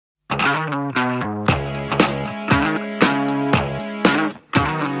Episode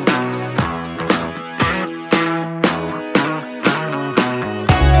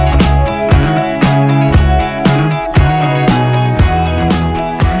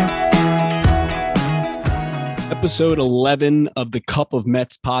 11 of the Cup of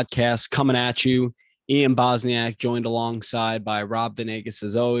Mets podcast coming at you. Ian Bosniak joined alongside by Rob Venegas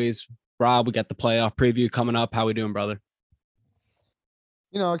as always. Rob, we got the playoff preview coming up. How we doing, brother?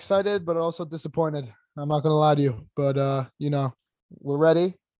 Excited, but also disappointed. I'm not going to lie to you, but, we're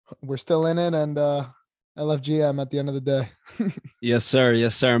ready. We're still in it, and LFGM at the end of the day. Yes, sir.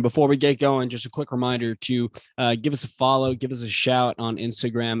 Yes, sir. And before we get going, just a quick reminder to give us a follow, give us a shout on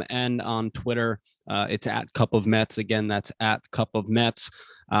Instagram and on Twitter. It's at Cup of Mets. Again, that's at Cup of Mets.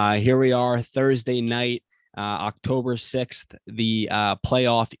 Here we are, Thursday night, October 6th, the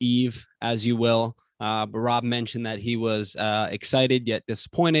playoff eve, as you will. But Rob mentioned that he was excited yet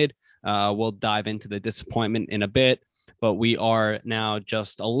disappointed. We'll dive into the disappointment in a bit, but we are now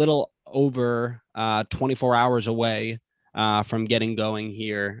just a little over 24 hours away from getting going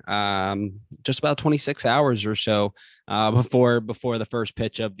here. Just about 26 hours or so before the first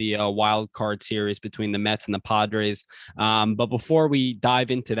pitch of the wild card series between the Mets and the Padres. But before we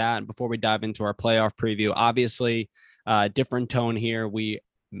dive into that, and before we dive into our playoff preview, obviously different tone here. We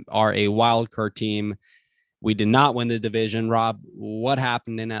are a wild card team. We did not win the division. Rob, what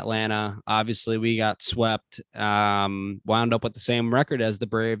happened in Atlanta? Obviously, we got swept, wound up with the same record as the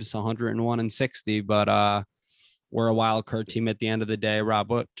Braves, 101-60, but we're a wild card team at the end of the day.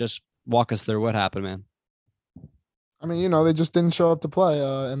 Rob, just walk us through what happened, man. I mean, they just didn't show up to play,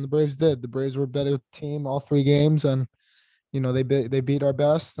 and the Braves did. The Braves were a better team all three games, and, they beat our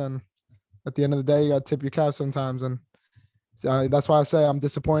best. And at the end of the day, you got to tip your cap sometimes. And that's why I say I'm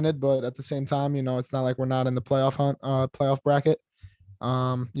disappointed, but at the same time, it's not like we're not in the playoff bracket.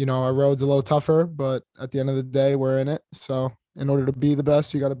 Our road's a little tougher, but at the end of the day, we're in it. So in order to be the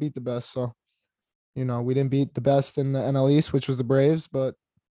best, you got to beat the best. So, we didn't beat the best in the NL East, which was the Braves, but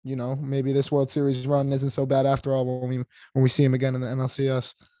maybe this World Series run isn't so bad after all when we see him again in the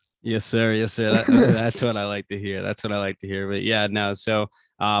NLCS. Yes, sir. Yes, sir. That's what I like to hear. But yeah, no. So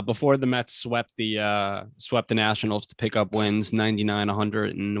before the Mets swept the Nationals to pick up wins 99,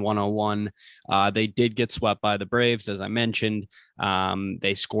 100, and 101, they did get swept by the Braves, as I mentioned.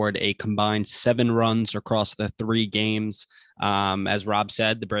 They scored a combined 7 runs across the 3 games. As Rob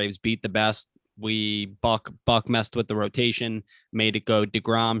said, the Braves beat the best. Buck messed with the rotation, made it go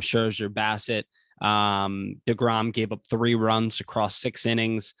DeGrom, Scherzer, Bassett. DeGrom gave up 3 runs across 6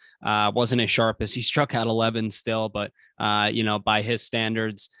 innings. Wasn't as sharp as he struck out 11 still, but by his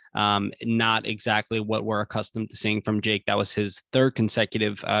standards, not exactly what we're accustomed to seeing from Jake. That was his 3rd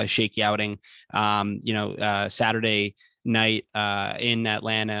consecutive shaky outing. Saturday night in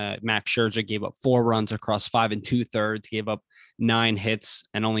Atlanta, Max Scherzer gave up 4 runs across 5 2/3, gave up 9 hits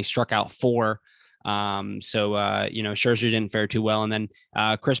and only struck out 4. Scherzer didn't fare too well. And then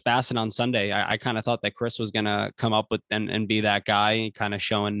Chris Bassett on Sunday, I kind of thought that Chris was going to come up with and be that guy, kind of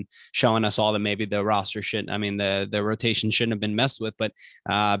showing us all that maybe the roster the rotation shouldn't have been messed with. But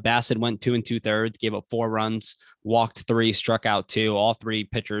Bassett went 2 2/3, gave up 4 runs, walked 3, struck out 2, all 3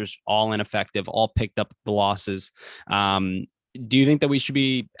 pitchers, all ineffective, all picked up the losses. Do you think that we should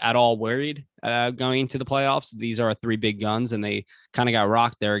be at all worried going into the playoffs? These are 3 big guns, and they kind of got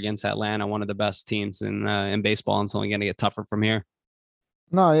rocked there against Atlanta, one of the best teams in baseball, and it's only going to get tougher from here.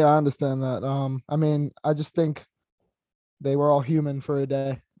 No, yeah, I understand that. I just think they were all human for a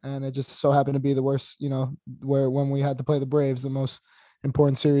day, and it just so happened to be the worst, when we had to play the Braves, the most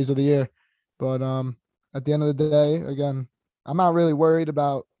important series of the year. But at the end of the day, again, I'm not really worried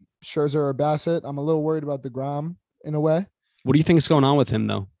about Scherzer or Bassett. I'm a little worried about DeGrom in a way. What do you think is going on with him,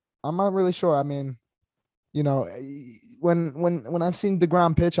 though? I'm not really sure. I mean, when I've seen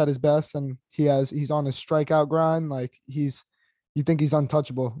DeGrom pitch at his best and he's on his strikeout grind, like you think he's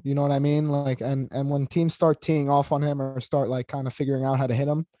untouchable. You know what I mean? Like, and when teams start teeing off on him or start like kind of figuring out how to hit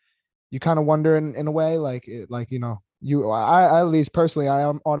him, you kind of wonder in a way, I at least personally, I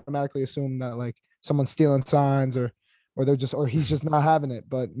automatically assume that like someone's stealing signs or he's just not having it.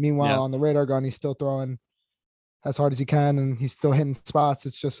 But meanwhile, on the radar gun, he's still throwing as hard as he can, and he's still hitting spots.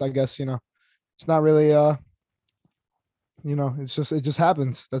 It's just, I guess, it's not really, it just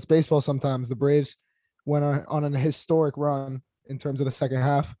happens. That's baseball sometimes. The Braves went on an historic run in terms of the second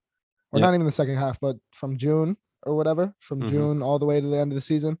half, or not even the second half, but from June or whatever, June all the way to the end of the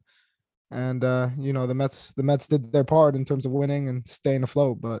season. And, the Mets did their part in terms of winning and staying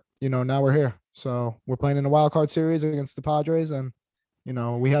afloat, but, now we're here. So we're playing in a wild card series against the Padres, and,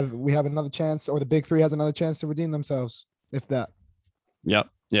 we have another chance, or the big 3 has another chance to redeem themselves, if that. Yep.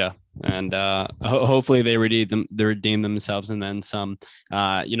 Yeah. And hopefully they redeem themselves and then some.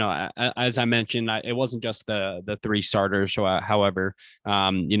 As I mentioned, it wasn't just the three starters. However,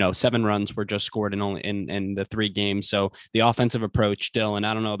 7 runs were just scored in only in the 3 games. So the offensive approach still, and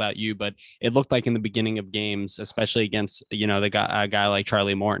I don't know about you, but it looked like in the beginning of games, especially against the guy a guy like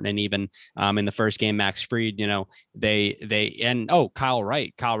Charlie Morton, and even in the first game, Max Fried, Kyle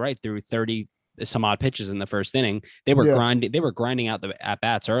Wright threw 30 some odd pitches in the first inning. Yeah. They were grinding out the at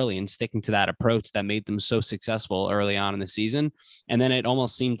bats early and sticking to that approach that made them so successful early on in the season. And then it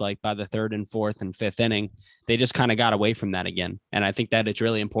almost seemed like by the third and fourth and fifth inning, they just kind of got away from that again. And I think that it's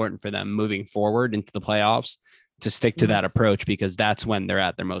really important for them moving forward into the playoffs to stick to Mhm. that approach, because that's when they're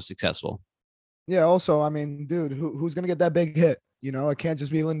at their most successful. Yeah. Also, I mean, dude, who's gonna get that big hit? It can't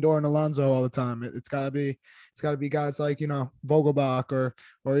just be Lindor and Alonso all the time. It's gotta be guys like Vogelbach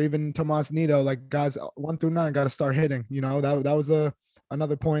or even Tomas Nido, like guys 1 through 9 got to start hitting. That was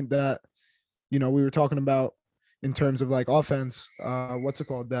another point that we were talking about in terms of like offense. What's it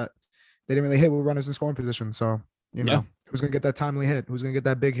called? That they didn't really hit with runners in scoring position. So Yeah. who's gonna get that timely hit? Who's gonna get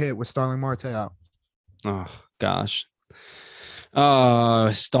that big hit with Starling Marte out? Oh gosh. Oh,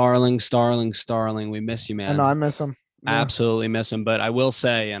 Starling. We miss you, I know I man. miss him. Yeah. Absolutely miss him. But I will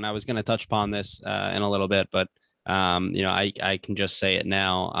say, and I was going to touch upon this in a little bit, but I can just say it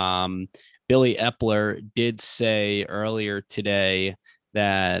now. Billy Epler did say earlier today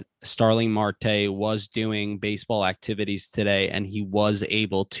that Starling Marte was doing baseball activities today, and he was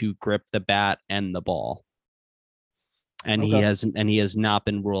able to grip the bat and the ball. And Okay. he has not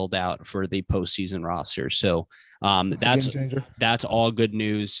been ruled out for the postseason roster. So That's a game changer. that's all good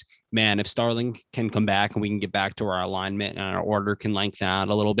news, man. If Starling can come back and we can get back to our alignment and our order can lengthen out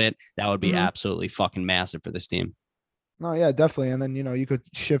a little bit, that would be Hmm. absolutely fucking massive for this team. No, yeah, definitely. And then you could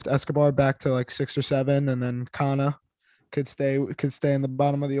shift Escobar back to like 6 or 7, and then Kana could stay in the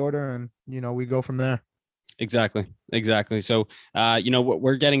bottom of the order, and we go from there. Exactly. So,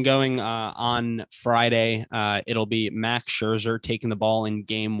 we're getting going on Friday. It'll be Max Scherzer taking the ball in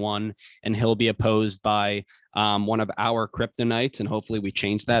game 1, and he'll be opposed by one of our kryptonites. And hopefully we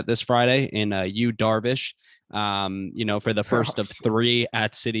change that this Friday in Yu Darvish. For the first of 3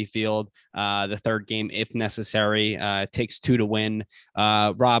 at Citi Field, the third game, if necessary, takes 2 to win.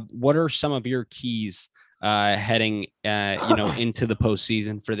 Rob, what are some of your keys heading into the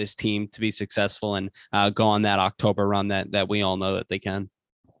postseason for this team to be successful and go on that October run that we all know that they can?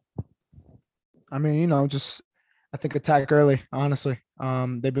 I mean, just I think attack early. Honestly,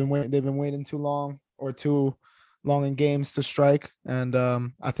 they've been waiting too long or too long in games to strike, and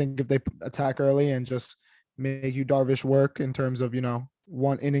I think if they attack early and just make you Darvish work in terms of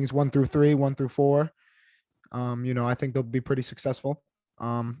 1 innings 1 through 3, 1 through 4, I think they'll be pretty successful.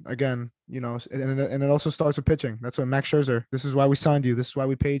 Again, and it also starts with pitching. That's what Max Scherzer. This is why we signed you. This is why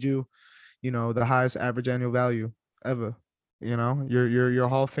we paid you, the highest average annual value ever. You're a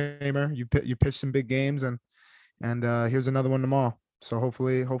Hall of Famer. You pitched some big games, and here's another one tomorrow. So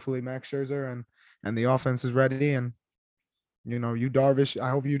hopefully Max Scherzer and the offense is ready, and you Darvish. I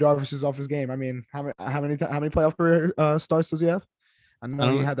hope you Darvish is off his game. I mean, how many playoff career starts does he have? I I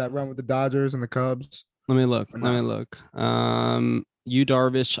know he don't. had that run with the Dodgers and the Cubs, Let me look. or Let me not. look. Yu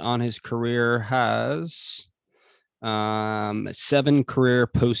Darvish on his career has 7 career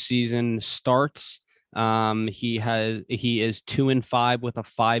postseason starts. He is 2-5 with a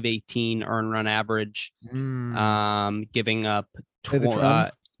 518 earn run average. Mm, Giving up play the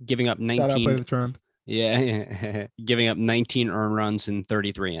trend. giving up Shout out, play 19. the trend. Yeah, giving up 19 earned runs in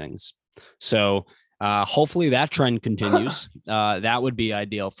 33 innings. So hopefully that trend continues. That would be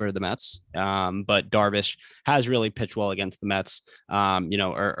ideal for the Mets. But Darvish has really pitched well against the Mets,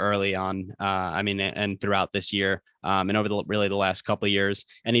 early on. And throughout this year, and over the last couple of years.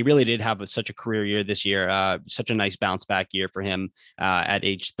 And he really did have such a career year this year, such a nice bounce back year for him at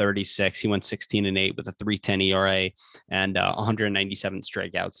age 36. He went 16-8 with a 3.10 ERA and 197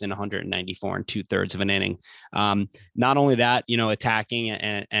 strikeouts in 194 and 2/3 of an inning. Not only that, attacking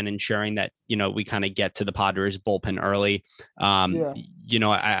and ensuring that, we kind of get to the Padres bullpen early. Yeah.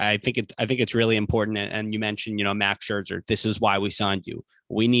 I think it's really important. And you mentioned, Max Scherzer. This is why we signed you.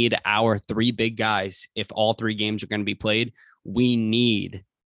 We need our 3 big guys. If all 3 games are going to be played, we need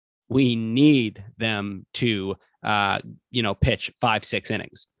them to, pitch 5-6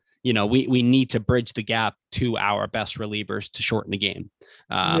 innings. We need to bridge the gap to our best relievers to shorten the game.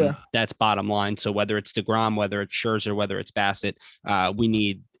 Yeah. That's bottom line. So whether it's DeGrom, whether it's Scherzer, whether it's Bassett, we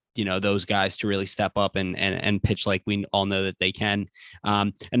need those guys to really step up and pitch like we all know that they can.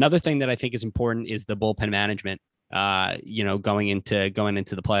 Another thing that I think is important is the bullpen management. going into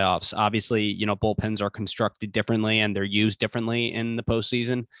the playoffs. Obviously, bullpens are constructed differently and they're used differently in the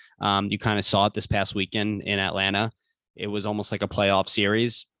postseason. You kind of saw it this past weekend in Atlanta. It was almost like a playoff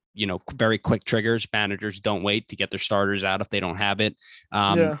series. Very quick triggers. Managers don't wait to get their starters out if they don't have it.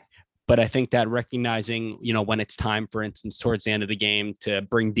 Yeah. But I think that recognizing, when it's time, for instance, towards the end of the game to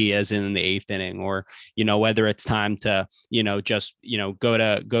bring Diaz in the eighth inning, or, whether it's time to, just, go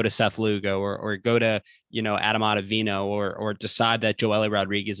to Seth Lugo or go to, Adam Ottavino or decide that Joely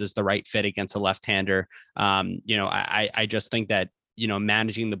Rodriguez is the right fit against a left-hander. I just think that,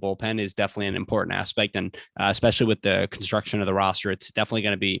 managing the bullpen is definitely an important aspect. And especially with the construction of the roster, it's definitely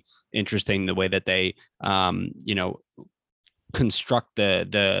going to be interesting the way that they, construct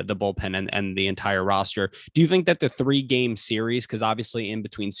the bullpen and the entire roster. Do you think that the 3-game series, because obviously in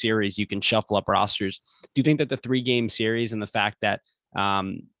between series you can shuffle up rosters, do you think that the 3-game series and the fact that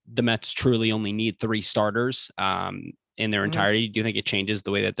the Mets truly only need 3 starters in their entirety, do you think it changes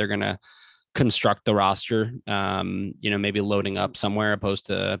the way that they're going to construct the roster, maybe loading up somewhere opposed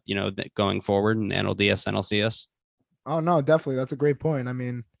to, going forward in NLDS, NLCS? Oh no, definitely. That's a great point. I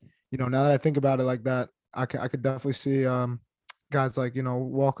mean, now that I think about it like that, I could definitely see guys like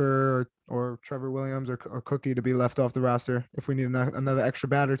Walker or Trevor Williams or Cookie to be left off the roster if we need another extra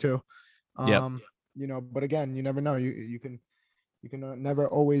bat or two. Yep. But again, you never know. You can never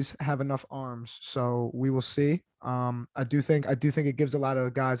always have enough arms. So we will see. I do think it gives a lot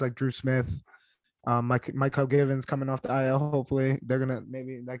of guys like Drew Smith, Michael Givens coming off the IL. Hopefully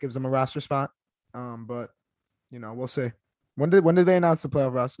maybe that gives them a roster spot. But we'll see. When did they announce the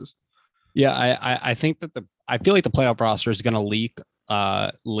playoff rosters? Yeah, I think that I feel like the playoff roster is going to leak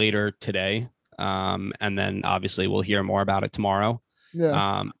later today, and then obviously we'll hear more about it tomorrow.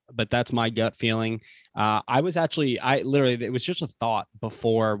 Yeah. But that's my gut feeling. It was just a thought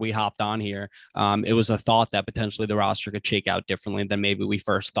before we hopped on here. It was a thought that potentially the roster could shake out differently than maybe we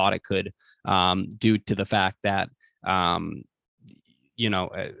first thought it could, due to the fact that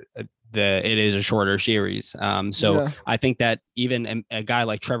it is a shorter series. I think that even a guy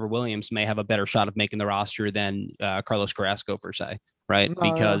like Trevor Williams may have a better shot of making the roster than Carlos Carrasco, per se, right?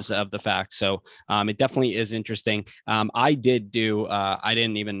 Because of the fact. So it definitely is interesting. I didn't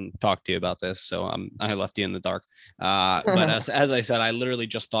even talk to you about this, so I left you in the dark. But as I said, I literally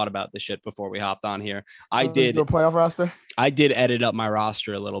just thought about this shit before we hopped on here. I did a playoff roster. I did edit up my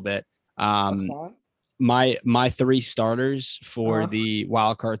roster a little bit. My 3 starters for the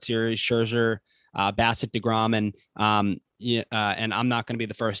wild card series: Scherzer, Bassett, DeGrom, and I'm not going to be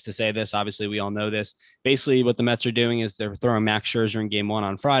the first to say this. Obviously, we all know this. Basically, what the Mets are doing is they're throwing Max Scherzer in Game 1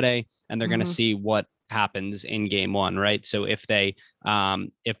 on Friday, and they're going to see what happens in Game 1, right? So if they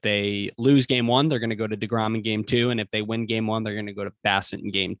lose Game 1, they're going to go to DeGrom in Game 2, and if they win Game 1, they're going to go to Bassett in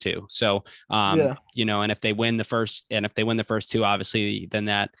Game 2. So and if they win the first 2, obviously, then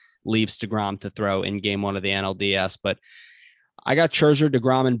that leaves DeGrom to throw in Game 1 of the NLDS. But I got Scherzer,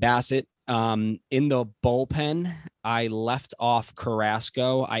 DeGrom, and Bassett. In the bullpen, I left off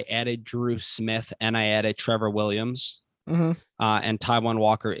Carrasco. I added Drew Smith, and I added Trevor Williams. And Taijuan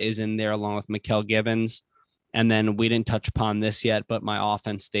Walker is in there along with Mikel Givens. And then we didn't touch upon this yet, but my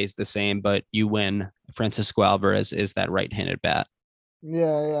offense stays the same. But you win. Francisco Alvarez is that right-handed bat.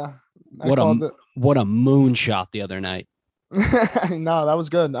 Yeah. What a moonshot the other night. No, that was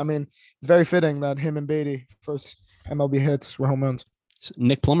good. I mean, it's very fitting that him and Beatty first MLB hits were home runs.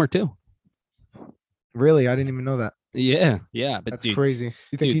 Nick Plummer too. Really? I didn't even know that. Yeah. But that's crazy.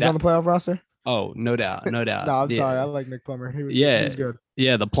 You think he's on the playoff roster? Oh, no doubt. No, I'm sorry. I like Nick Plummer. He was good.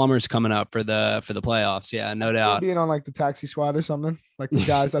 Yeah, the Plummer's coming up for the playoffs. Yeah, no doubt. Being on like the taxi squad or something, like the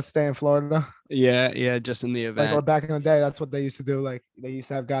guys that stay in Florida. Yeah, just in the event. Or back in the day, that's what they used to do. Like they used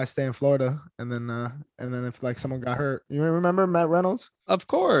to have guys stay in Florida, and then if like someone got hurt, you remember Matt Reynolds? Of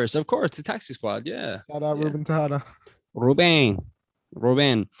course, the taxi squad. Yeah. Shout out Ruben Tejada. Ruben,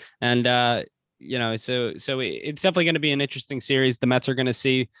 and so it's definitely going to be an interesting series. The Mets are going to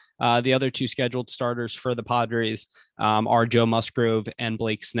see the other 2 scheduled starters for the Padres are Joe Musgrove and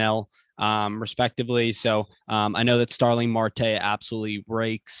Blake Snell, respectively. So I know that Starling Marte absolutely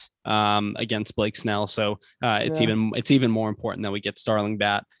breaks against Blake Snell. So it's even more important that we get Starling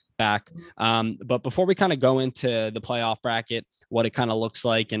back. But before we kind of go into the playoff bracket, what it kind of looks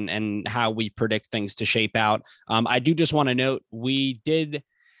like and how we predict things to shape out, I do just want to note we did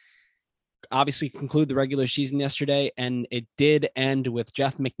obviously conclude the regular season yesterday, and it did end with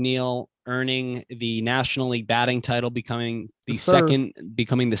Jeff McNeil earning the National League batting title, becoming the Yes, sir.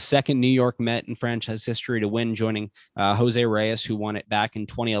 second New York Met in franchise history to win, joining Jose Reyes, who won it back in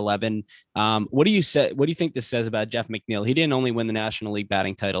 2011. What do you say? What do you think this says about Jeff McNeil? He didn't only win the National League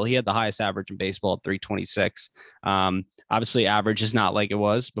batting title; he had the highest average in baseball at 326. Obviously, average is not like it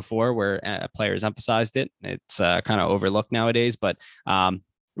was before, where players emphasized it. It's kind of overlooked nowadays, but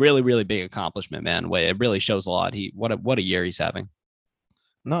really, really big accomplishment, man. It really shows a lot. What a year he's having.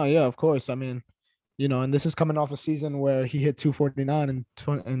 No, yeah, of course. I mean, and this is coming off a season where he hit 249 in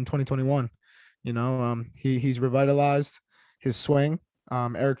 2021. He's revitalized his swing.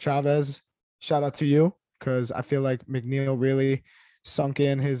 Eric Chavez, shout out to you, because I feel like McNeil really sunk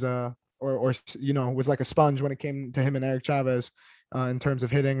in his was like a sponge when it came to him and Eric Chavez in terms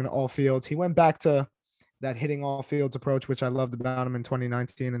of hitting in all fields. He went back to that hitting all fields approach, which I loved about him in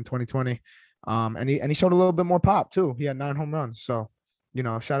 2019 and 2020. And he showed a little bit more pop too. He had 9 home runs. So,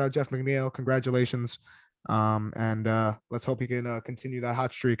 shout out Jeff McNeil. Congratulations. And let's hope he can continue that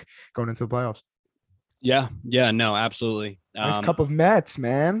hot streak going into the playoffs. Yeah, no, absolutely. Nice cup of Mets,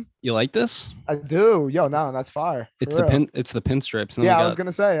 man. You like this? I do. Yo, no, that's fire. It's the pinstripes. Yeah, I was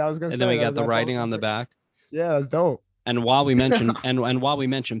gonna say. And then we got the writing on the back. Yeah, that's dope. And while we mentioned while we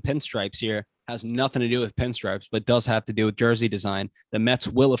mentioned pinstripes here, has nothing to do with pinstripes, but does have to do with jersey design. The Mets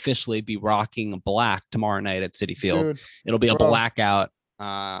will officially be rocking black tomorrow night at Citi Field. Dude, it'll be a blackout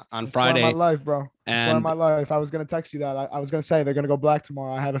on Friday. My life, bro. And my life. I was gonna text you that. I was gonna say they're gonna go black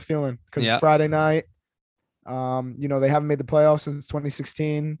tomorrow. I had a feeling because it's Friday night. They haven't made the playoffs since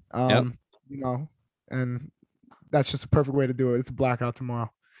 2016. And that's just a perfect way to do it. It's a blackout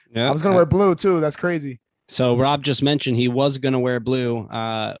tomorrow. Yeah, I was gonna wear blue too. That's crazy. So Rob just mentioned he was gonna wear blue.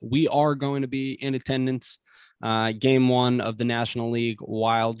 We are going to be in attendance. Game 1 of the National League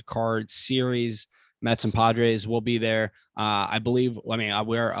Wild Card Series. Mets and Padres will be there. I believe. I mean,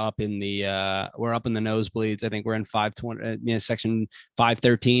 we're up in the nosebleeds. I think we're in 520, section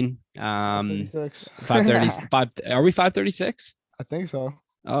 513. 530. Are we 536? I think so.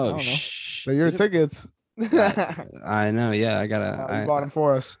 Oh, but your tickets. I know. Yeah, I gotta. You bought them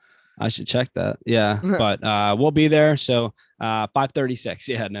for us. I should check that. Yeah, but we'll be there. So 536.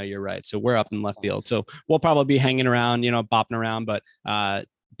 Yeah, no, you're right. So we're up in left field. So we'll probably be hanging around, bopping around, but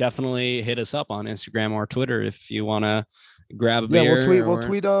definitely hit us up on Instagram or Twitter if you want to grab a beer. We'll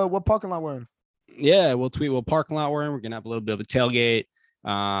tweet what parking lot we're in. Yeah, we'll tweet what parking lot we're in. We're going to have a little bit of a tailgate.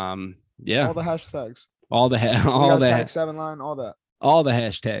 Yeah. All the hashtags. All the tag 7 line, all that. All the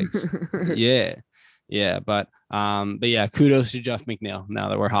hashtags. Yeah. Yeah, but yeah, kudos to Jeff McNeil now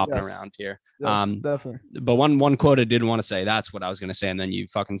that we're hopping around here. Yes, definitely. But one quote I didn't want to say, that's what I was going to say, and then you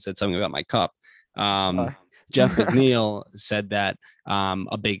fucking said something about my cup. Jeff McNeil said that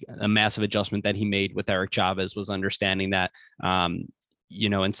a massive adjustment that he made with Eric Chavez was understanding that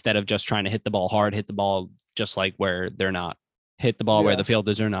instead of just trying to hit the ball hard, hit the ball just like where they're not, hit the ball where the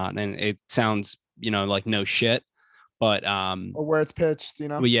fielders are not. And it sounds like no shit. But or where it's pitched,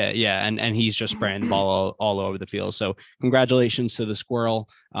 Well, yeah, and he's just spraying the ball all over the field. So congratulations to the Squirrel.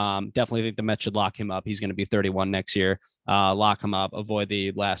 Definitely think the Mets should lock him up. He's going to be 31 next year. Lock him up. Avoid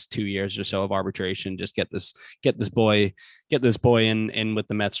the last 2 years or so of arbitration. Just get this boy in with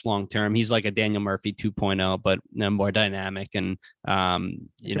the Mets long term. He's like a Daniel Murphy 2.0, but more dynamic and play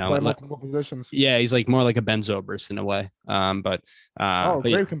multiple positions. Yeah, he's like more like a Ben Zobrist in a way.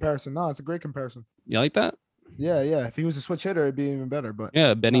 Great comparison. No, it's a great comparison. You like that? Yeah. If he was a switch hitter, it'd be even better. But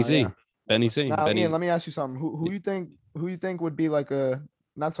yeah, Benny Z. Yeah. Benny Z. Now, Ian, let me ask you something. Who you think would be like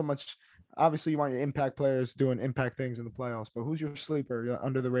not so much? Obviously, you want your impact players doing impact things in the playoffs, but who's your sleeper, your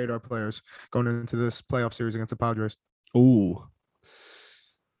under the radar players going into this playoff series against the Padres? Ooh.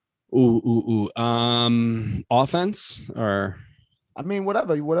 Offense or? I mean,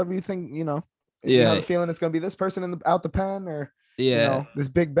 whatever you think. You have a feeling it's gonna be this person out the pen or. Yeah, this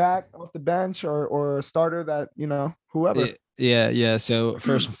big back off the bench or a starter that whoever. Yeah. So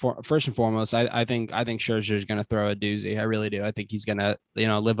first and foremost, I think Scherzer is going to throw a doozy. I really do. I think he's going to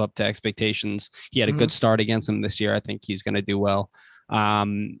live up to expectations. He had a good start against him this year. I think he's going to do well.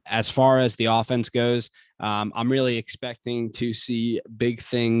 As far as the offense goes, I'm really expecting to see big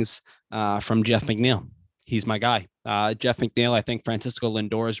things from Jeff McNeil. He's my guy. Jeff McNeil. I think Francisco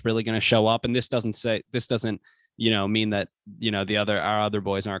Lindor is really going to show up, and this doesn't mean that our other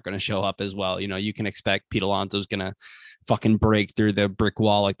boys aren't going to show up as well. You can expect Pete Alonso's going to fucking break through the brick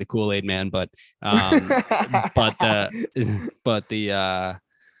wall like the Kool-Aid man, but the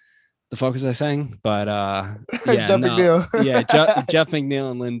fuck was I saying? But yeah, Jeff McNeil. Jeff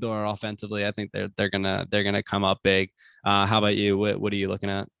McNeil and Lindor offensively, I think they're gonna come up big. How about you? What are you looking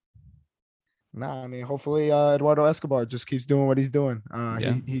at? Nah, I mean, hopefully Eduardo Escobar just keeps doing what he's doing.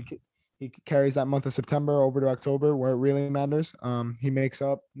 he carries that month of September over to October where it really matters. He makes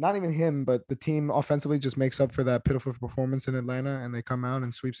up, not even him, but the team offensively just makes up for that pitiful performance in Atlanta, and they come out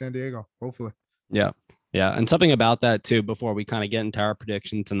and sweep San Diego, hopefully. Yeah. Yeah. And something about that too, before we kind of get into our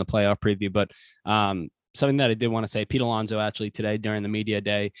predictions and the playoff preview, but something that I did want to say, Pete Alonso actually today during the media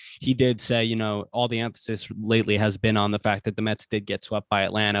day, he did say, all the emphasis lately has been on the fact that the Mets did get swept by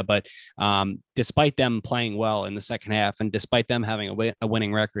Atlanta, but despite them playing well in the second half and despite them having a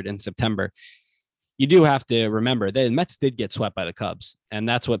winning record in September, you do have to remember the Mets did get swept by the Cubs. And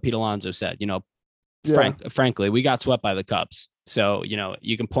that's what Pete Alonso said, frankly, we got swept by the Cubs. So,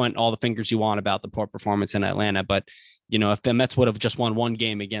 you can point all the fingers you want about the poor performance in Atlanta, but, if the Mets would have just won one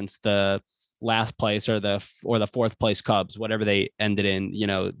game against the last place or the fourth place Cubs, whatever they ended in,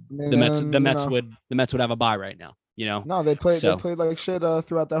 the Mets would have a bye right now, No, they played like shit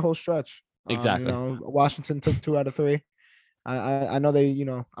throughout that whole stretch. Exactly. Washington took 2 out of 3. I know they,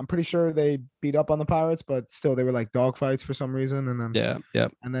 I'm pretty sure they beat up on the Pirates, but still they were like dogfights for some reason. And then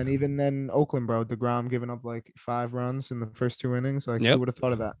and then even then Oakland, bro, DeGrom giving up like 5 runs in the first 2 innings. Like who would have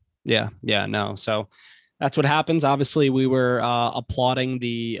thought of that? Yeah, no. So that's what happens. Obviously, we were applauding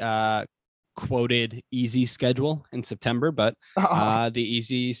the quoted easy schedule in September, but the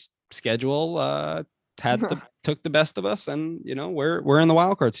easy schedule took the best of us, and we're in the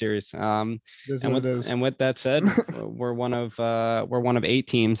wild card series. And with that said, we're one of 8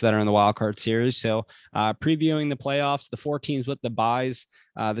 teams that are in the wild card series. So previewing the playoffs, the 4 teams with the byes,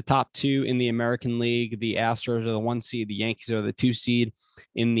 the top 2 in the American League, the Astros are the 1 seed, the Yankees are the 2 seed.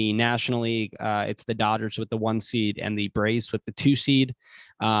 In the National League, it's the Dodgers with the 1 seed and the Braves with the 2 seed.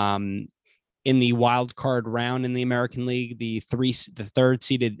 In the wild card round in the American League, the 3rd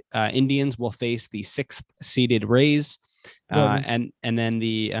seeded Indians will face the 6th seeded Rays, and then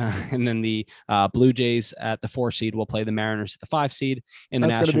the Blue Jays at the 4 seed will play the Mariners at the 5 seed.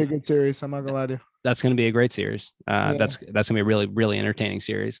 That's going to be a good series. I'm not gonna lie to you. That's going to be a great series. That's going to be a really, really entertaining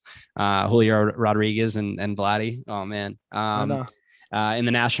series. Julio Rodriguez and Vladdy. Oh man. I know. In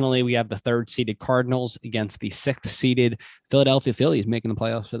the National League, we have the 3rd seeded Cardinals against the 6th seeded Philadelphia Phillies, making the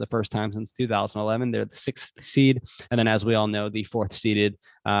playoffs for the first time since 2011. They're the 6th seed. And then, as we all know, the 4th seeded,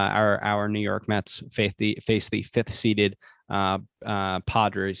 our New York Mets face the 5th seeded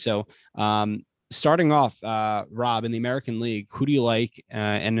Padres. So starting off, Rob, in the American League, who do you like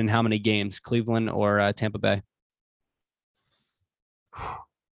and in how many games, Cleveland or Tampa Bay?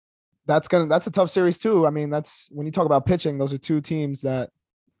 That's a tough series too. I mean, that's when you talk about pitching, those are 2 teams that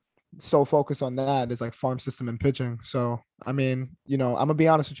so focus on that is like farm system and pitching. So, I mean, I'm gonna be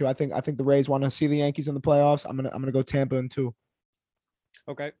honest with you. I think the Rays want to see the Yankees in the playoffs. I'm gonna go Tampa in 2.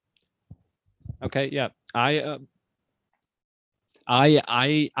 Okay. Yeah. I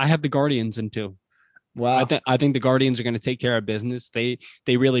have the Guardians in 2. Wow. I think the Guardians are going to take care of business. They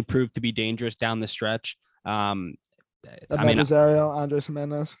really proved to be dangerous down the stretch.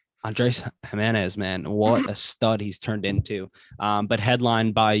 Andres Jimenez, man, what a stud he's turned into. But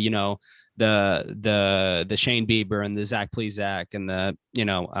headlined by, the Shane Bieber and the Zach Plesac and the,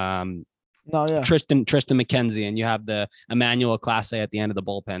 Tristan McKenzie, and you have the Emmanuel Clase at the end of the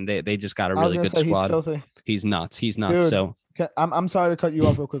bullpen. They just got a really good squad. He's nuts. Dude, so I'm sorry to cut you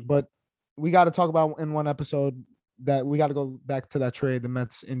off real quick, but we got to talk about in one episode that we got to go back to that trade, the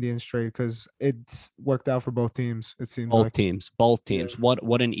Mets Indians trade, because it's worked out for both teams. It seems both teams. Yeah.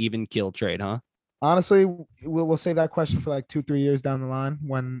 What an even keel trade, huh? Honestly, we'll save that question for like 2-3 years down the line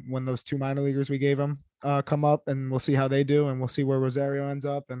when those 2 minor leaguers we gave them come up, and we'll see how they do, and we'll see where Rosario ends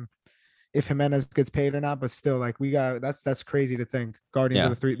up and if Jimenez gets paid or not. But still, like that's crazy to think. Guardians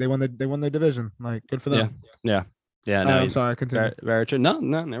of the 3, they won their division. Like good for them. Yeah, no, I'm sorry. Continue. Very true. No,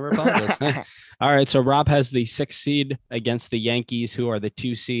 never apologize. All right, so Rob has the 6th seed against the Yankees, who are the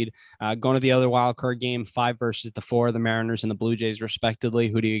 2 seed. Going to the other wild card game, 5 versus the 4, the Mariners and the Blue Jays, respectively.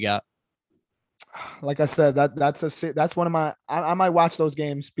 Who do you got? Like I said, that's one of my. I might watch those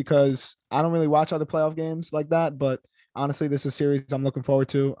games because I don't really watch other playoff games like that. But honestly, this is a series I'm looking forward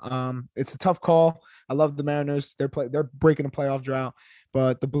to. It's a tough call. I love the Mariners. They're breaking a playoff drought.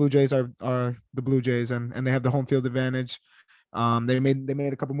 But the Blue Jays are the Blue Jays, and they have the home field advantage. They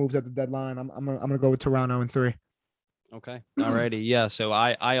made a couple moves at the deadline. I'm gonna go with Toronto in 3. Okay. Alrighty. Yeah. So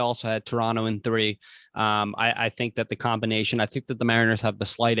I also had Toronto in 3. I think that the combination, I think that the Mariners have the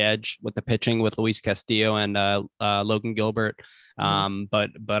slight edge with the pitching with Luis Castillo and Logan Gilbert. Mhm.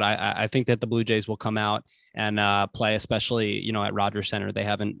 But I think that the Blue Jays will come out and play, especially, at Rogers Center. They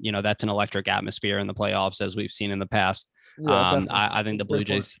haven't, that's an electric atmosphere in the playoffs, as we've seen in the past. Yeah, definitely. I think That's the a Blue great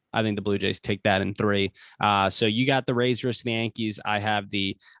point. Jays, take that in three. So you got the Rays versus the Yankees. I have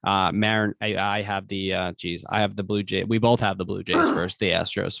the Marin. I have the I have the Blue Jays. We both have the Blue Jays versus the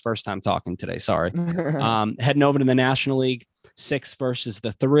Astros. First time talking today. Sorry. Heading over to the National League, 6 versus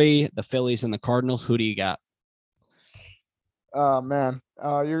the 3, the Phillies and the Cardinals. Who do you got? Oh man,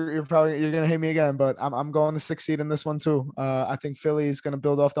 you're gonna hate me again, but I'm going the 6th seed in this one too. I think Philly is gonna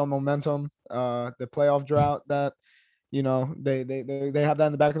build off their momentum, the playoff drought that they have that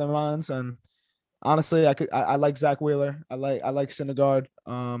in the back of their minds. And honestly, I like Zach Wheeler. I like Syndergaard.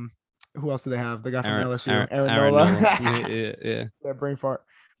 Who else do they have? The guy from LSU, Aaron Aaron Nola. Nola. Yeah, yeah, Yeah, brain fart.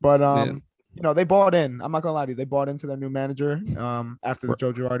 But yeah. they bought in. I'm not gonna lie to you. They bought into their new manager. After the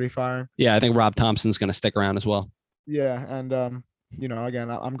Joe Girardi fire. Yeah, I think Rob Thompson's going to stick around as well. Yeah, and again,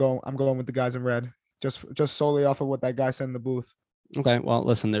 I'm going with the guys in red, just solely off of what that guy said in the booth. Okay, well,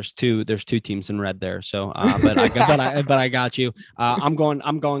 listen, there's two teams in red there. So, but I got you. I'm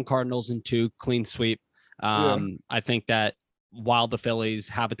going Cardinals in 2, clean sweep. Yeah. I think that while the Phillies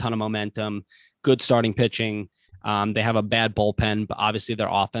have a ton of momentum, good starting pitching, they have a bad bullpen, but obviously their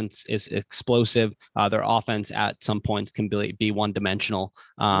offense is explosive. Their offense at some points can be one dimensional.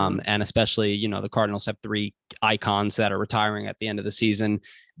 And especially, the Cardinals have 3 icons that are retiring at the end of the season.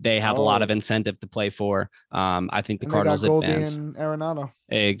 They have a lot of Oh, incentive to play for. I think the and they got Cardinals Goldie advance and Arenado.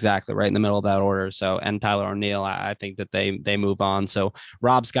 exactly right in the middle of that order. So, and Tyler O'Neill, I think that they move on. So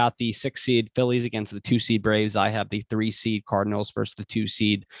Rob's got the 6 seed Phillies against the 2 seed Braves. I have the 3 seed Cardinals versus the 2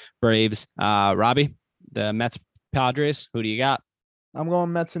 seed Braves. Robbie, the Mets Padres, who do you got? I'm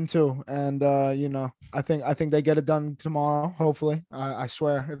going Mets in 2, and I think they get it done tomorrow. Hopefully, I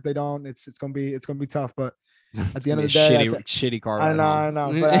swear. If they don't, it's gonna be tough. But at It's the gonna end be a of the day, shitty car I ride know, home.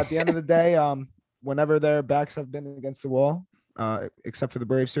 I know. But at the end of the day, whenever their backs have been against the wall, except for the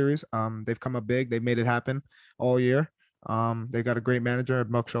Brave series, they've come up big. They've made it happen all year. They've got a great manager,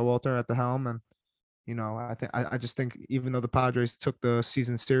 Buck Showalter, at the helm, and I just think even though the Padres took the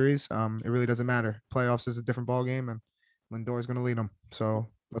season series, it really doesn't matter. Playoffs is a different ball game, and Lindor is going to lead them. So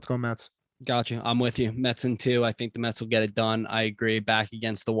let's go Mets. Got you. I'm with you. Mets in 2. I think the Mets will get it done. I agree. Back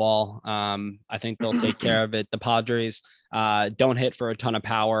against the wall. I think they'll take care of it. The Padres don't hit for a ton of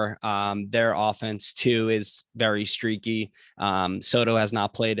power. Their offense too is very streaky. Soto has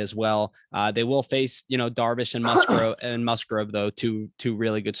not played as well. They will face, Darvish and Musgrove though, two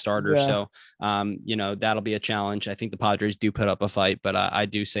really good starters. Yeah. So, that'll be a challenge. I think the Padres do put up a fight, but I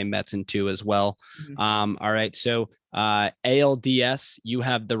do say Mets in 2 as well. Mhm. All right. So ALDS, you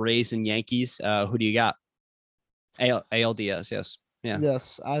have the Rays and Yankees. Who do you got? ALDS, yes. Yeah.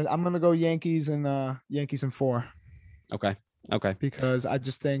 Yes, I'm gonna go Yankees and Yankees in 4, Okay. Okay. because I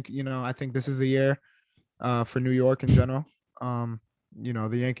just think I think this is the year for New York in general. The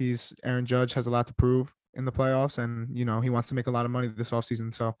Yankees, Aaron Judge has a lot to prove in the playoffs, and he wants to make a lot of money this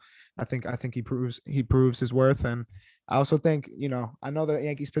offseason. So I think he proves his worth. And I also think I know the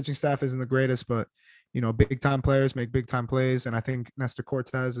Yankees pitching staff isn't the greatest, but big time players make big time plays, and I think Nestor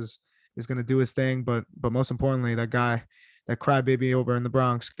Cortez is going to do his thing. But most importantly, that guy, that crybaby over in the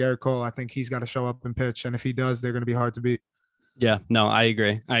Bronx, Garrett Cole, I think he's got to show up and pitch, and if he does, they're going to be hard to beat. Yeah, no, I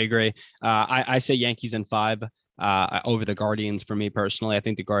agree. I agree. I say Yankees in 5 over the Guardians for me personally. I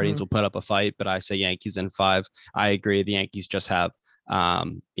think the Guardians Mhm. will put up a fight, but I say Yankees in 5. I agree. The Yankees just have, a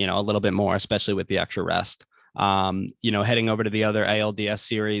little bit more, especially with the extra rest. Heading over to the other ALDS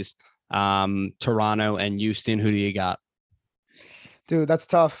series, Toronto and Houston. Who do you got? Dude, that's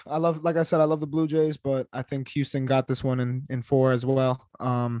tough. Like I said, I love the Blue Jays, but I think Houston got this one in 4 as well.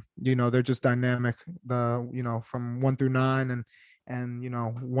 They're just dynamic. From 1 through 9 and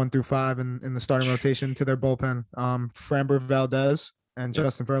 1 through 5 in the starting rotation to their bullpen. Framber Valdez and Yep.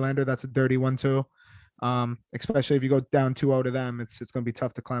 Justin Verlander, that's a dirty 1-2. Especially if you go down 2-0 to them, it's gonna be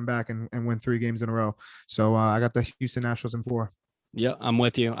tough to climb back and win 3 games in a row. So I got the Houston Nationals in 4. Yeah, I'm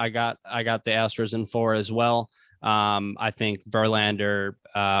with you. I got the Astros in 4 as well. I think Verlander,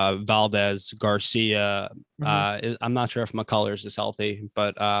 Valdez, Garcia. Mhm. I'm not sure if McCullers is healthy,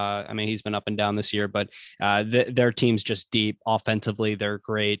 but I mean he's been up and down this year. But their team's just deep offensively. They're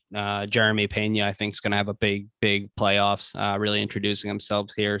great. Jeremy Pena, I think, is going to have a big playoffs. Really introducing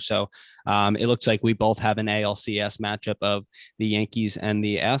himself here. So it looks like we both have an ALCS matchup of the Yankees and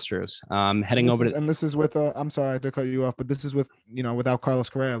the Astros. And Heading this over is to and this is with I'm sorry to cut you off, but this is with without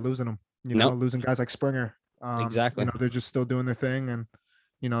Carlos Correa, losing them. nope, Losing guys like Springer. exactly. They're just still doing their thing, and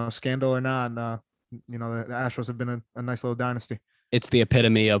scandal or not, the Astros have been a nice little dynasty. It's the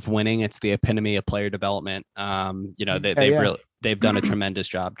epitome of winning. It's the epitome of player development. Yeah, They've yeah. really they've done a tremendous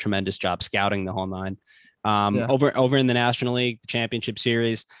job scouting the whole nine. Yeah. Over in the National League Championship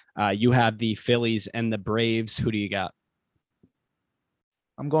Series, you have the Phillies and the Braves. Who do you got?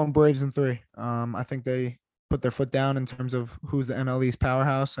 I'm going Braves in 3. I think they put their foot down in terms of who's the NL East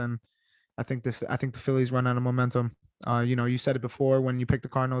powerhouse, and I think the Phillies run out of momentum. You said it before when you picked the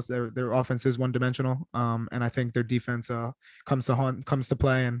Cardinals, their offense is one dimensional, and I think their defense comes to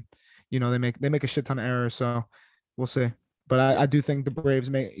play, and they make a shit ton of errors. So we'll see. But I do think the Braves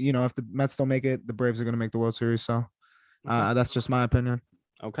if the Mets don't make it, the Braves are going to make the World Series. So Okay. that's just my opinion.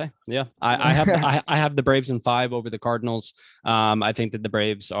 Okay. Yeah. I have the Braves in 5 over the Cardinals. I think that the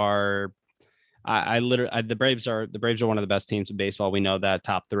Braves are the Braves are one of the best teams in baseball. We know that,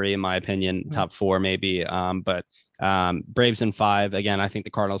 top 3 in my opinion, top 4 maybe. But Braves in 5 again. I think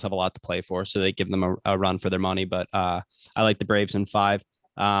the Cardinals have a lot to play for, so they give them a run for their money. But I like the Braves in 5.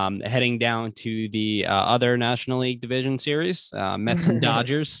 Heading down to the other National League Division Series, Mets and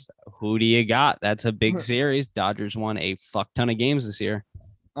Dodgers. Who do you got? That's a big series. Dodgers won a fuck ton of games this year.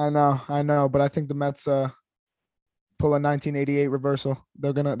 I know, but I think the Mets pull a 1988 reversal.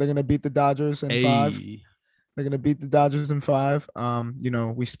 They're gonna beat the Dodgers in 5. Hey. They're gonna beat the Dodgers in 5.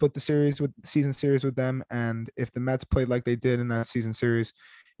 We split the season series with them, and if the Mets played like they did in that season series,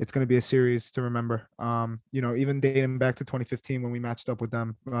 it's gonna be a series to remember. Even dating back to 2015 when we matched up with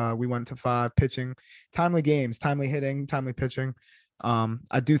them, we went to 5 pitching, timely games, timely hitting, timely pitching.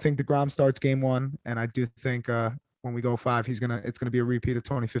 I do think DeGrom starts game 1, and I do think when we go 5, it's gonna be a repeat of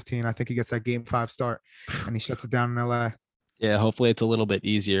 2015. I think he gets that game 5 start, and he shuts it down in LA. Yeah, hopefully it's a little bit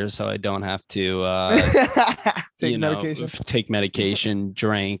easier so I don't have to Take medication. take medication,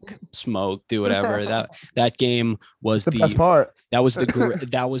 drink, smoke, do whatever. That game was It's the best part. that was the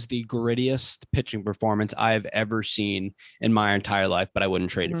grittiest pitching performance I've ever seen in my entire life, but I wouldn't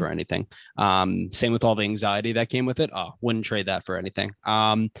trade it for anything. Same with all the anxiety that came with it. Oh, wouldn't trade that for anything.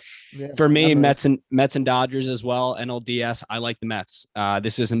 For me, Mets and Dodgers as well. NLDS, I like the Mets.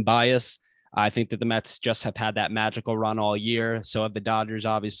 This isn't bias. I think that the Mets just have had that magical run all year. So have the Dodgers,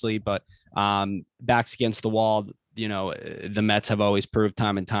 obviously, but backs against the wall. The Mets have always proved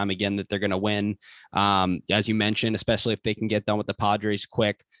time and time again that they're going to win. As you mentioned, especially if they can get done with the Padres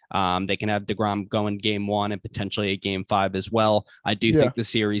quick, they can have DeGrom going game 1 and potentially a game 5 as well. I do think the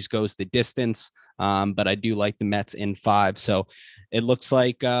series goes the distance, but I do like the Mets in 5. So it looks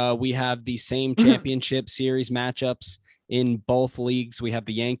like we have the same championship series matchups in both leagues. We have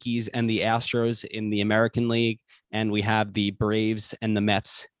the Yankees and the Astros in the American League, and we have the Braves and the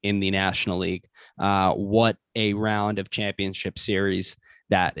Mets in the National League. What a round of championship series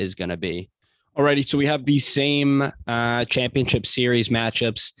that is going to be. Alrighty, so we have the same championship series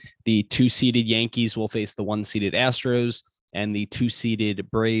matchups. The 2-seeded Yankees will face the 1-seeded Astros, and the 2-seeded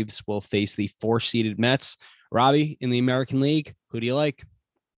Braves will face the 4-seeded Mets. Robbie, in the American League, who do you like?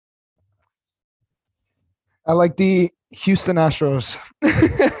 I like the Houston Astros.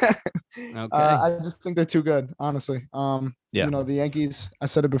 Okay. I just think they're too good, honestly. The Yankees, I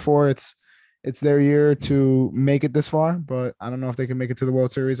said it before, it's their year to make it this far, but I don't know if they can make it to the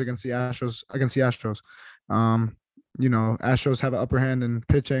World Series against the Astros. Astros have an upper hand in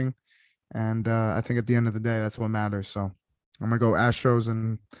pitching, and I think at the end of the day, that's what matters. So I'm gonna go Astros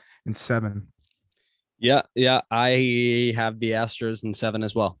in 7. Yeah, I have the Astros in 7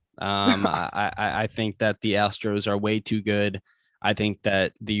 as well. I think that the Astros are way too good. I think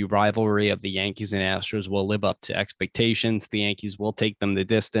that the rivalry of the Yankees and Astros will live up to expectations. The Yankees will take them the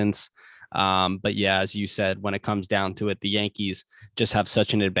distance. But yeah, as you said, when it comes down to it, the Yankees just have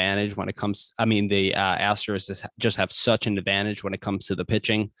such an advantage when it comes. I mean, the Astros just have such an advantage when it comes to the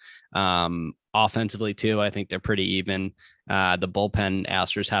pitching. Offensively too, I think they're pretty even. The bullpen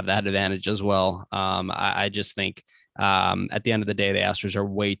Astros have that advantage as well. I just think at the end of the day, the Astros are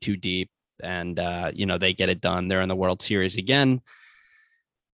way too deep, and they get it done. They're in the World Series again.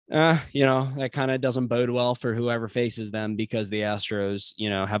 That kind of doesn't bode well for whoever faces them, because the Astros,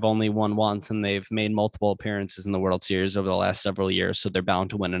 have only won once, and they've made multiple appearances in the World Series over the last several years. So they're bound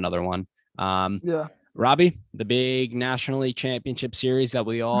to win another one. Robbie, the big National League Championship Series that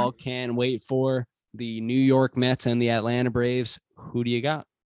we all can wait for, the New York Mets and the Atlanta Braves. Who do you got?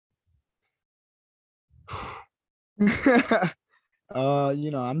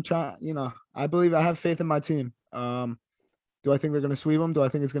 I'm trying, I believe I have faith in my team. Do I think they're going to sweep them? Do I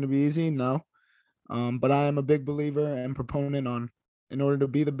think it's going to be easy? No. But I am a big believer and proponent on, in order to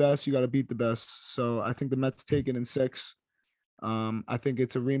be the best, you got to beat the best. So I think the Mets take it in 6. I think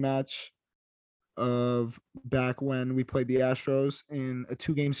it's a rematch of back when we played the Astros in a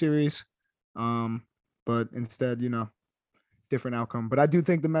 2-game series. But instead, different outcome. But I do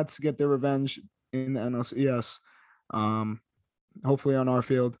think the Mets get their revenge in the NLCS. hopefully on our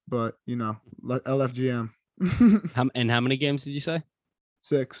field, but LFGM. How many games did you say?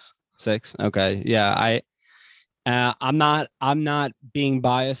 6. 6. Okay. Yeah. I'm not being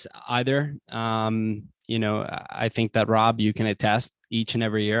biased either. I think that Rob, you can attest each and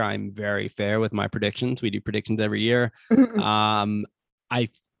every year. I'm very fair with my predictions. We do predictions every year. I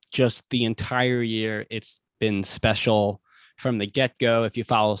just the entire year, it's been special from the get-go. If you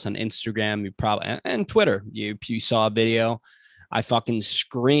follow us on Instagram, you probably and Twitter, you saw a video. I fucking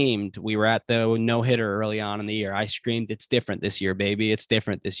screamed. We were at the no hitter early on in the year. I screamed, "It's different this year, baby. It's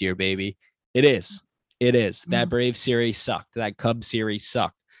different this year, baby." It is. It is. That Brave series sucked. That Cubs series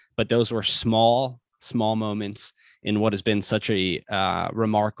sucked. But those were small moments in what has been such a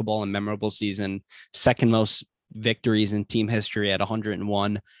remarkable and memorable season. Second most victories in team history at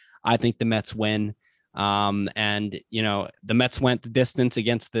 101. I think the Mets win. The Mets went the distance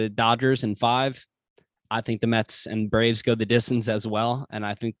against the Dodgers in 5. I think the Mets and Braves go the distance as well. And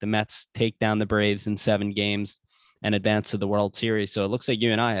I think the Mets take down the Braves in 7 games and advance to the World Series. So it looks like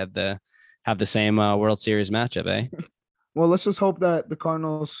you and I have the same World Series matchup, eh? Well, let's just hope that the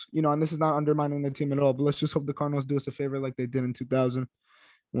Cardinals, and this is not undermining the team at all, but let's just hope the Cardinals do us a favor like they did in 2000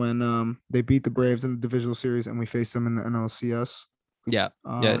 when they beat the Braves in the divisional series and we faced them in the NLCS. Yeah.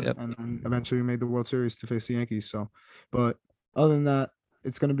 And then eventually we made the World Series to face the Yankees. So, but other than that,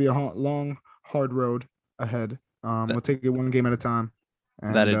 it's going to be a long, hard road ahead. We'll take it one game at a time.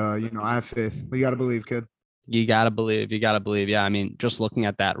 And, I have faith. You got to believe, kid. You got to believe. Yeah. I mean, just looking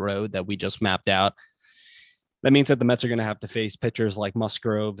at that road that we just mapped out, that means that the Mets are going to have to face pitchers like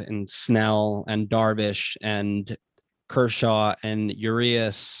Musgrove and Snell and Darvish and Kershaw and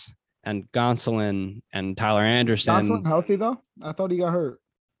Urias and Gonsolin and Tyler Anderson. Gonsolin healthy, though? I thought he got hurt.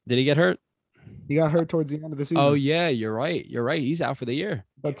 Did he get hurt? He got hurt towards the end of the season. Oh, yeah, you're right. He's out for the year.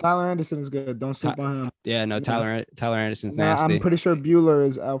 But Tyler Anderson is good. Don't sleep on him. Yeah, no, Tyler Anderson's nasty. I'm pretty sure Bueller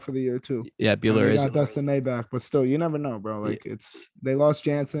is out for the year, too. Yeah, Bueller is. Got Dustin May back, but still, you never know, bro. Like, they lost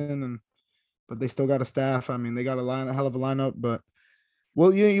Jansen, but they still got a staff. I mean, they got a hell of a lineup, but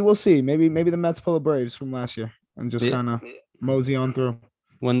you will see. Maybe the Mets pull the Braves from last year and just kind of mosey on through.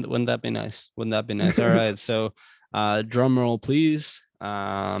 Wouldn't that be nice? All right. So drum roll, please.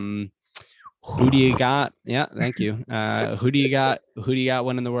 Who do you got? Yeah, thank you. Who do you got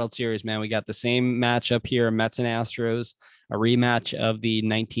winning the World Series, man? We got the same matchup here, Mets and Astros, a rematch of the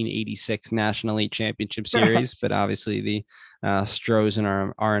 1986 National League Championship Series, but obviously the Stros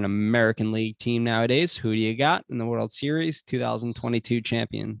are an American League team nowadays. Who do you got in the World Series 2022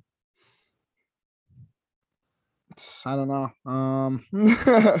 champion? I don't know.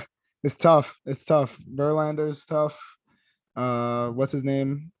 It's tough. Verlander's tough. What's his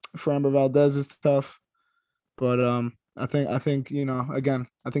name? Framber Valdez is tough, but I think again,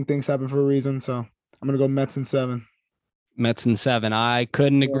 I think things happen for a reason. So I'm gonna go Mets in 7. Mets in 7. I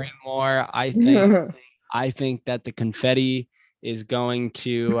couldn't agree more. I think that the confetti is going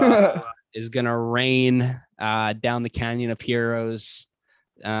to rain down the Canyon of Heroes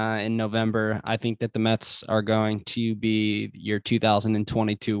in November. I think that the Mets are going to be your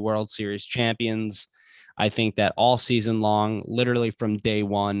 2022 World Series champions. I think that all season long, literally from day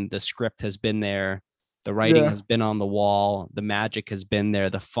one, the script has been there. The writing has been on the wall. The magic has been there.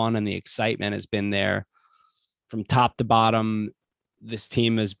 The fun and the excitement has been there. From top to bottom, this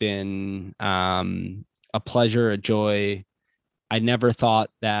team has been a pleasure, a joy. I never thought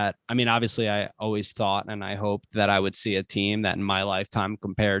that. I mean, obviously, I always thought and I hoped that I would see a team that in my lifetime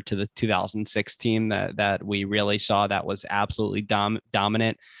compared to the 2006 team that we really saw that was absolutely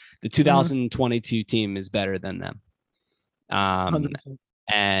dominant. The 2022 team is better than them.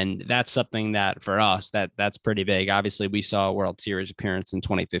 And that's something that for us, that's pretty big. Obviously, we saw a World Series appearance in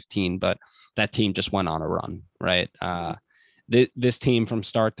 2015, but that team just went on a run, right? This team from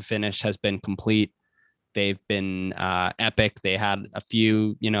start to finish has been complete. They've been epic. They had a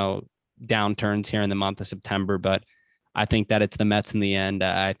few, downturns here in the month of September, but I think that it's the Mets in the end.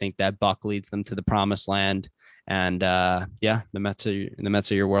 I think that Buck leads them to the promised land. And the Mets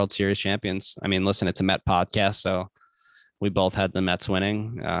are your World Series champions. I mean, listen, it's a Met podcast, so we both had the Mets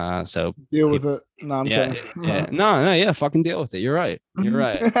winning. So deal with it. No, I'm kidding. Yeah, fucking deal with it. You're right.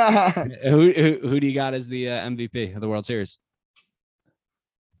 Who do you got as the MVP of the World Series?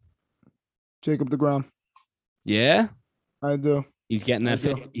 Jacob deGrom. Yeah, I do. He's getting that.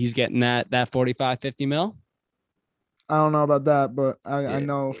 He's getting that 45, 50 mil. I don't know about that, but I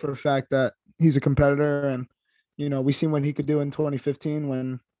know for a fact that he's a competitor, and we seen what he could do in 2015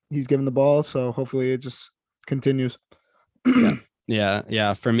 when he's given the ball. So hopefully it just continues.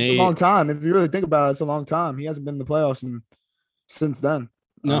 Yeah. For me, it's a long time. If you really think about it, it's a long time. He hasn't been in the playoffs since then.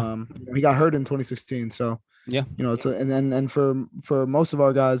 No, he got hurt in 2016. So Yeah. You know, and for most of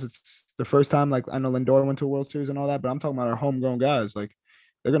our guys, it's the first time. Like I know Lindor went to a World Series and all that, but I'm talking about our homegrown guys. Like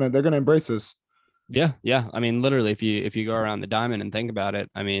they're gonna embrace this. Yeah, yeah. I mean, literally, if you go around the diamond and think about it,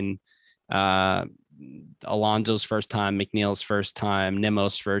 I mean, uh, Alonso's first time, McNeil's first time,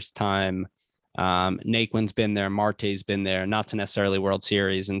 Nimmo's first time, Naquin's been there, Marte's been there. Not to necessarily World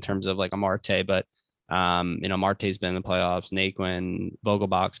Series in terms of like a Marte, but Marte's been in the playoffs. Naquin,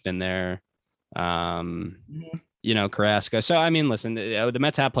 Vogelbach's been there. Um, Mhm. Carrasco. So I mean, listen, the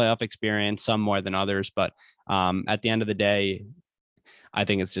Mets have playoff experience, some more than others, but at the end of the day, I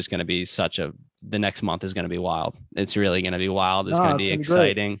think it's just going to be the next month is going to be wild. It's really going to be wild. It's going No, to it's be gonna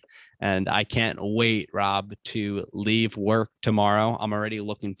be great. exciting. And I can't wait, Rob, to leave work tomorrow. I'm already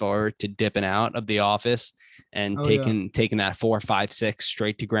looking forward to dipping out of the office and Oh yeah, taking that 456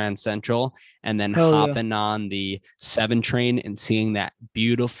 straight to Grand Central and then hell yeah, hopping on the 7 train and seeing that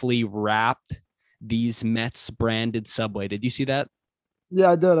beautifully wrapped these Mets branded subway. Did you see that?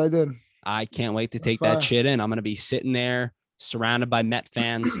 yeah. I did. I can't wait to That's take that fire. shit in. I'm going to be sitting there surrounded by Met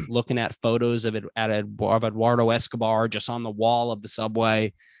fans, looking at photos of Eduardo Escobar just on the wall of the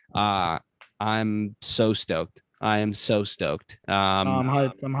subway. Uh, I'm so stoked. I am so stoked. No, I'm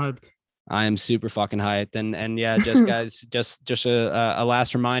hyped. I'm hyped. I am super fucking hyped. And yeah, just guys, just a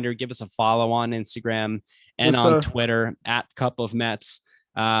last reminder, give us a follow on Instagram and Yes, on sir. Twitter at Cup of Mets.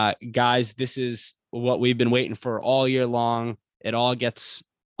 Guys, this is what we've been waiting for all year long. It all gets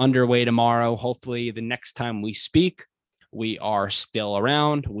underway tomorrow. Hopefully, the next time we speak, we are still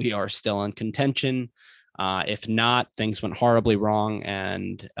around. We are still in contention. If not, things went horribly wrong,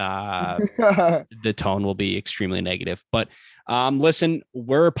 and the tone will be extremely negative. But listen,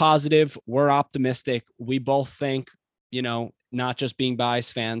 we're positive, we're optimistic. We both think, not just being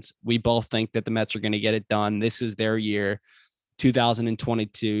biased fans, we both think that the Mets are going to get it done. This is their year,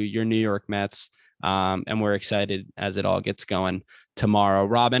 2022, your New York Mets. And we're excited as it all gets going tomorrow.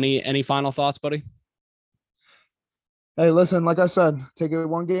 Rob, any final thoughts, buddy? Hey, listen, like I said, take it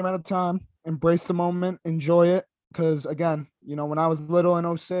one game at a time, embrace the moment, enjoy it. Because again, when I was little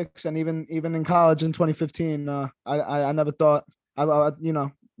in '06 and even in college in 2015, I never thought you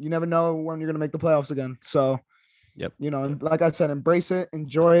never know when you're gonna make the playoffs again. So, Yep. and like I said, embrace it,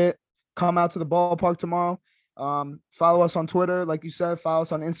 enjoy it, come out to the ballpark tomorrow. Follow us on Twitter, like you said, follow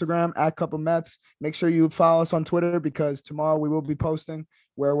us on Instagram at Cup of Mets. Make sure you follow us on Twitter because tomorrow we will be posting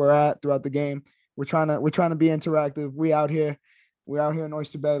where we're at throughout the game. We're trying to be interactive. We're out here in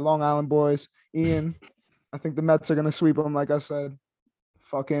Oyster Bay, Long Island boys. Ian, I think the Mets are gonna sweep them. Like I said,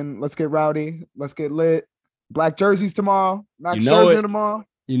 fucking let's get rowdy, let's get lit. Black jerseys tomorrow. You Max know Scherzer it. tomorrow.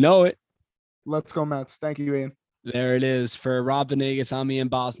 You know it. Let's go Mets. Thank you, Ian. There it is for Rob Venegas. I'm Ian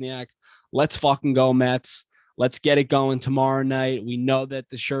Bosniak. Let's fucking go Mets. Let's get it going tomorrow night. We know that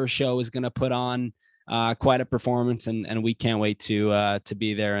the Sure Show is going to put on quite a performance, and we can't wait to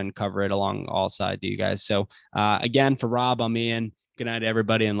be there and cover it along all sides of you guys. So again, for Rob, I'm Ian. Good night,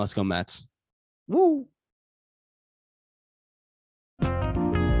 everybody, and let's go Mets. Woo.